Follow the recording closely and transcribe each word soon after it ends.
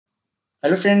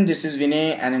Hello friend, this is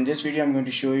Vinay and in this video I'm going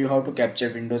to show you how to capture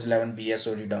Windows 11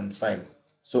 BSOD dump file.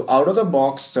 So out of the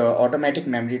box, automatic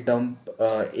memory dump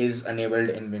is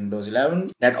enabled in Windows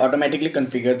 11 that automatically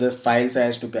configure the file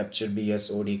size to capture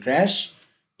BSOD crash.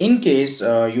 In case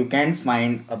you can't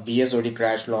find a BSOD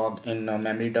crash log in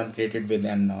memory dump created with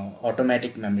an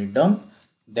automatic memory dump,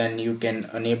 then you can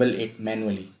enable it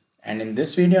manually. And in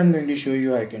this video I'm going to show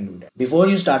you how you can do that. Before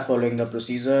you start following the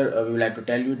procedure, we would like to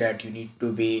tell you that you need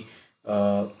to be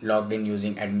logged in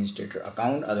using administrator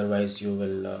account, otherwise you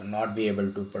will not be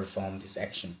able to perform this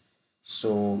action.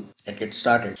 So let's get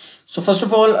started. So first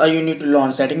of all, you need to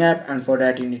launch setting app, and for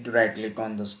that you need to right click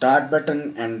on the start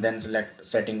button and then select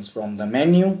settings from the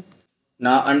menu.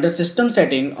 Now under system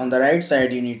setting on the right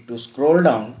side you need to scroll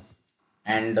down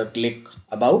and click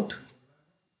about.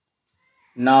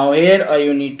 Now here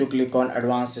you need to click on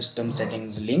advanced system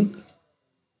settings link.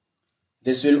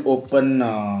 This will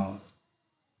open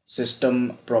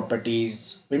system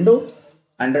properties window.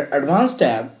 Under advanced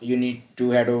tab you need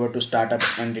to head over to startup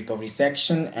and recovery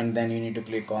section, and then you need to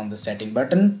click on the setting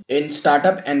button. In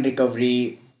startup and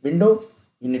recovery window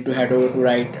you need to head over to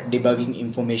right debugging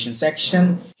information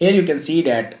section. Here you can see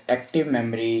that active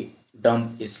memory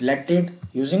dump is selected.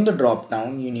 Using the drop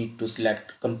down you need to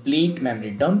select complete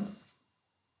memory dump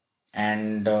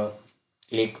and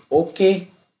click OK.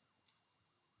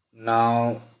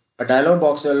 Now a dialog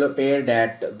box will appear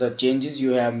that the changes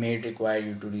you have made require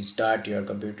you to restart your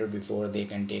computer before they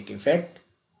can take effect.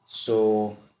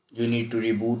 So you need to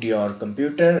reboot your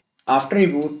computer. After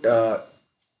reboot,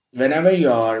 whenever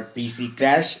your PC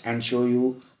crash and show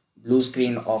you blue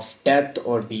screen of death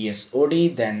or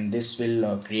BSOD, then this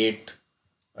will create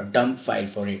a dump file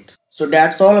for it. So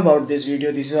that's all about this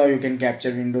video. This is how you can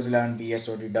capture Windows 11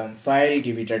 BSOD dump file.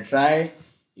 Give it a try.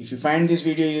 If you find this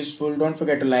video useful, don't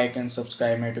forget to like and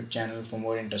subscribe my YouTube channel for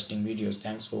more interesting videos.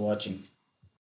 Thanks for watching.